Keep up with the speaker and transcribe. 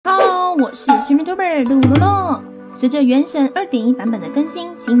我是stream YouTuber露露露。随着原神 2.1 版本的更新，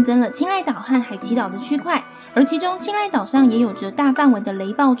新增了青睐岛和海奇岛的区块，而其中青睐岛上也有着大范围的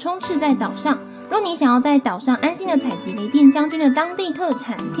雷暴充斥在岛上。若你想要在岛上安心的采集雷电将军的当地特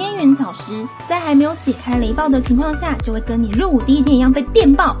产天元草时，在还没有解开雷暴的情况下，就会跟你入伍第一天一样被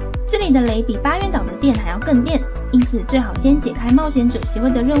电爆。这里的雷比8元岛的电还要更电，因此最好先解开冒险者协会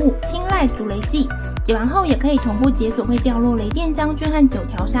的任务清籟逐雷记。解完后也可以同步解锁会掉落雷电将军和9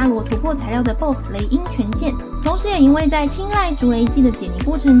条沙罗突破材料的 BOSS 雷音权限，同时也因为在清籟逐雷记的解谜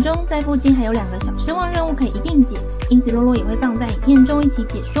过程中，在附近还有2个小失望任务可以一并解，因此洛洛也会放在影片中一起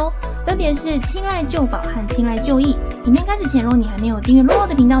解说，分别是清籟旧宝和清籟旧忆。影片开始前，若你还没有订阅洛洛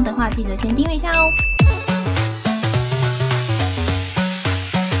的频道的话，记得先订阅一下哦。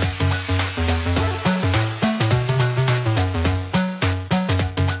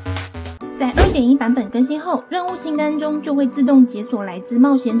在 2.1 版本更新后，任务清单中就会自动解锁来自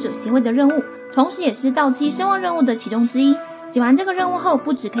冒险者协会的任务，同时也是到期声望任务的其中之一。解完这个任务后，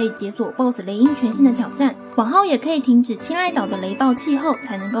不只可以解锁 BOSS 雷音权限的挑战，往后也可以停止青籟岛的雷暴气候，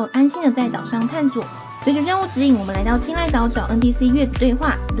才能够安心的在岛上探索。随着任务指引，我们来到青籟岛找 NPC 月子对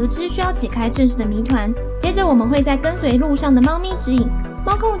话，得知需要解开正式的谜团。接着我们会再跟随路上的猫咪指引。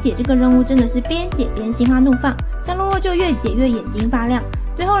猫控解这个任务真的是边解边心花怒放，像洛洛就越解越眼睛发亮。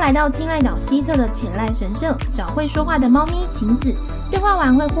最后来到青籟岛西侧的浅濑神社，找会说话的猫咪晴子，对话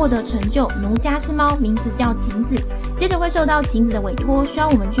完会获得成就，奴家是猫，名字叫晴子。接着会受到晴子的委托，需要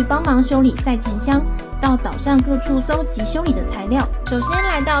我们去帮忙修理赛前箱，到岛上各处搜集修理的材料。首先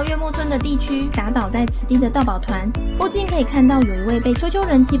来到月木村的地区，打倒在此地的盗宝团，附近可以看到有一位被秋秋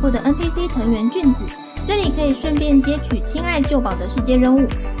人欺负的 NPC 藤原俊子，这里可以顺便接取清籟旧宝的世界任务。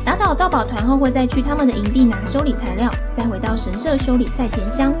打倒盗宝团后，会再去他们的营地拿修理材料，再回到神社修理赛前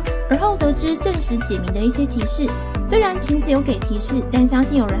箱。而后得知证实解谜的一些提示，虽然晴子有给提示，但相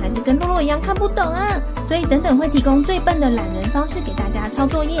信有人还是跟洛洛一样看不懂啊，所以等等会提供最笨的懒人方式给大家抄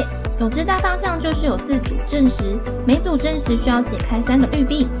作业。总之大方向就是有4组证实，每组证实需要解开3个玉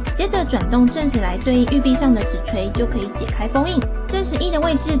璧，接着转动证实来对应玉璧上的指锤，就可以解开封印。证实1的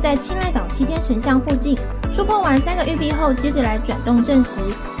位置在青籟岛7天神像附近，触碰完3个玉璧后，接着来转动证实。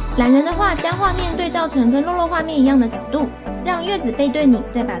懒人的话，将画面对照成跟洛洛画面一样的角度，让月子背对你，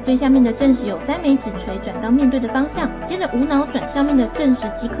再把最下面的证实有3枚指锤转到面对的方向，接着无脑转上面的证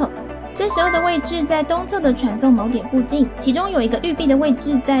实即可。证实2的位置在东侧的传送锚点附近，其中有一个玉璧的位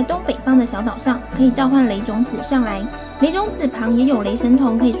置在东北方的小岛上，可以召唤雷种子上来。雷种子旁也有雷神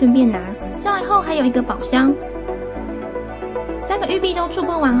童可以顺便拿，上来后还有一个宝箱。3个玉璧都触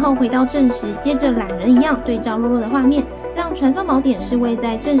碰完后回到证实，接着懒人一样对照洛洛的画面，让传送锚点是位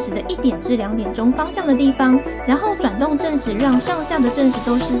在证实的1点至2点钟方向的地方，然后转动证实，让上下的证实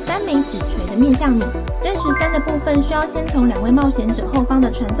都是3枚指锤的面向你。证实3的部分需要先从2位冒险者后方的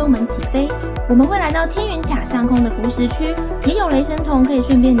传送门起飞，我们会来到天元卡上空的浮石区，也有雷神童可以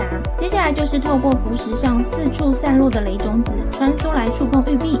顺便拿。接下来就是透过浮石上4处散落的雷种子穿梭来触碰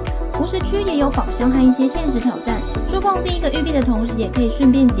玉璧，浮石区也有宝箱和一些限时挑战，触碰第1个玉璧的同时，也可以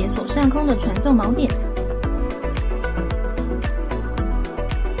顺便解锁上空的传送锚点。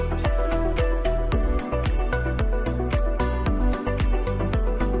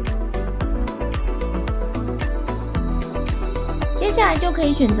接下来就可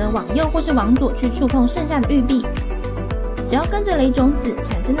以选择往右或是往左去触碰剩下的玉璧，只要跟着雷种子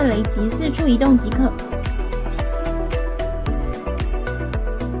产生的雷击4处移动即可。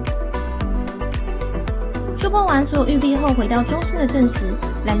触碰完所有玉璧后，回到中心的证实，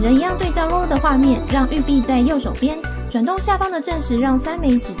懒人一样对照洛洛的画面，让玉璧在右手边，转动下方的证实，让3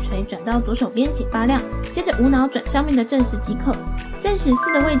枚指锤转到左手边且发亮，接着无脑转上面的证实即可。证实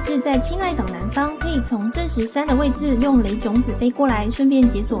4的位置在青籟岛南方，可以从证实3的位置用雷种子飞过来，顺便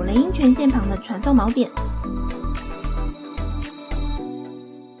解锁雷音权限旁的传送锚点。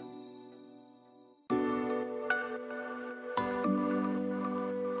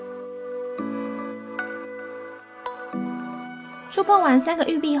触碰完3个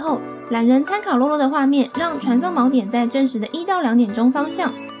玉璧后，懒人参考洛洛的画面，让传送锚点在证实的1到2点钟方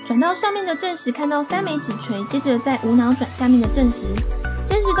向，转到上面的证实看到3枚指锤，接着再无脑转下面的证实。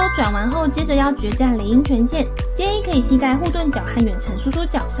证实都转完后，接着要决战雷音权限，建议可以携带护盾角和远程输出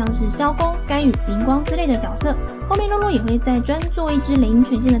角，像是萧公、甘雨、灵光之类的角色。后面洛洛也会再专做一支雷音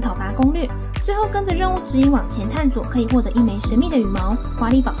权限的讨伐攻略。最后跟着任务指引往前探索，可以获得1枚神秘的羽毛、华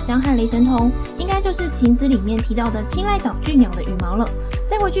丽宝箱和雷神童，应该就是晴子里面提到的青籟岛巨鸟的羽毛了。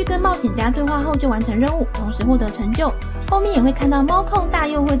再回去跟冒险家对话后就完成任务，同时获得成就。后面也会看到猫控大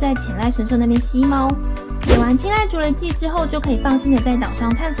佑会在浅濑神社那边吸猫。解完清籟逐雷记之后，就可以放心的在岛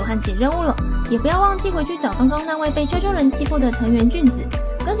上探索和解任务了。也不要忘记回去找刚刚那位被秋秋人欺负的藤原俊子，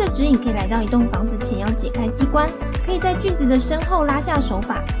跟着指指引可以来到一栋房子前要解开机关，可以在菌子的身后拉下手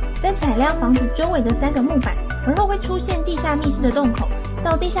把，再踩亮房子周围的3个木板，而后会出现地下密室的洞口。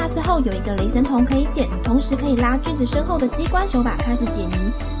到地下室后有一个雷神童可以捡，同时可以拉菌子身后的机关手把开始解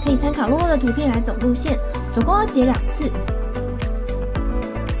谜，可以参考洛洛的图片来走路线，总共要解2次。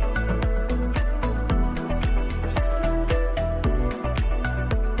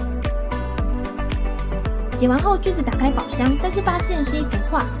解完后，菌子打开宝箱，但是发现是一幅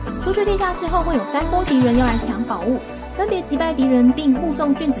画。出去地下室后，会有3波敌人要来抢宝物，分别击败敌人并护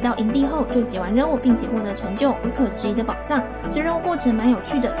送菌子到营地后，就解完任务，并且获得成就无可置疑的宝藏。这任务过程蛮有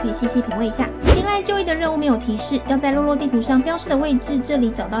趣的，可以细细品味一下。青睐旧忆的任务没有提示，要在洛洛地图上标示的位置，这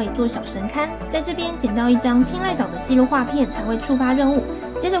里找到一座小神龛，在这边捡到一张青睐岛的记录画片才会触发任务。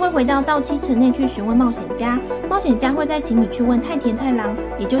接着会回到稻妻城内去询问冒险家，冒险家会再请你去问太田太郎，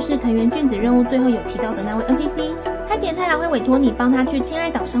也就是藤原俊子任务最后有提到的那位 NPC。太田太郎会委托你帮他去青睐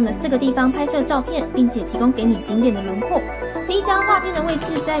岛上的4个地方拍摄照片，并且提供给你景点的轮廓。第一张画片的位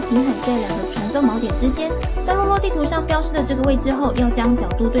置在平海寨2个传送锚点之间，到洛洛地图上标示的这个位置后，要将角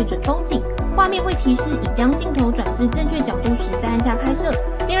度对准风景，画面会提示已将镜头转至正确角度时再按下拍摄。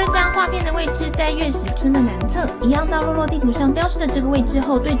第2张画片的位置在月石村的南侧，一样到洛洛地图上标示的这个位置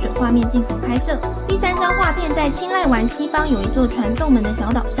后对准画面进行拍摄。第3张画片在青濑丸西方有一座传送门的小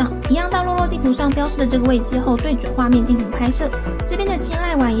岛上，一样到洛洛地图上标示的这个位置后对准画面进行拍摄。这边的青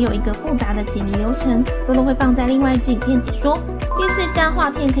濑丸也有一个复杂的解谜流程，洛洛会放在另外一支影片解说。第4张画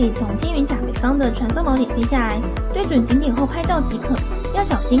片可以从天云甲北方的传送锚点飞下来，对准景点后拍照即可。要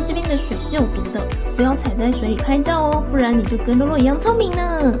小心这边的水是有毒的，不要踩在水里拍照哦，不然你就跟洛洛一样聪明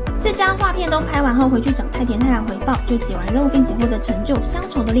呢。4张画片都拍完后，回去找太田太郎回报，就解完任务并且获得成就，乡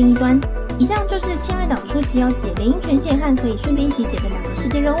愁的另一端。以上就是青睐岛初期要解雷音权限和可以顺便一起解的2个世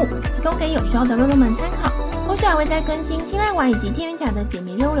界任务，提供给有需要的洛洛们参考。后续还会再更新青濑丸以及天云甲的解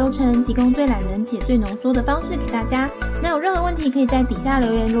谜任务流程，提供最懒人且最浓缩的方式给大家。那有任何问题可以在底下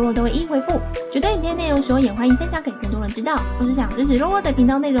留言，洛洛都会一一回复。觉得影片内容时候也欢迎分享给更多人知道。或是想支持洛洛的频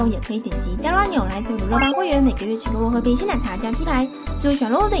道内容，也可以点击加入按钮来做洛爸会员，每个月请洛洛喝杯鲜奶茶加鸡排。最后喜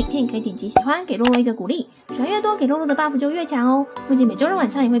欢洛洛的影片，可以点击喜欢，给洛洛一个鼓励。喜欢越多，给洛洛的 buff 就越强哦。目前每周日晚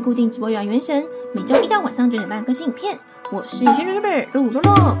上也会固定直播玩原神，每周1到晚上9点半更新影片。我是轩YouTuber露露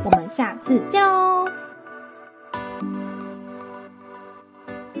洛洛，我们下次见喽。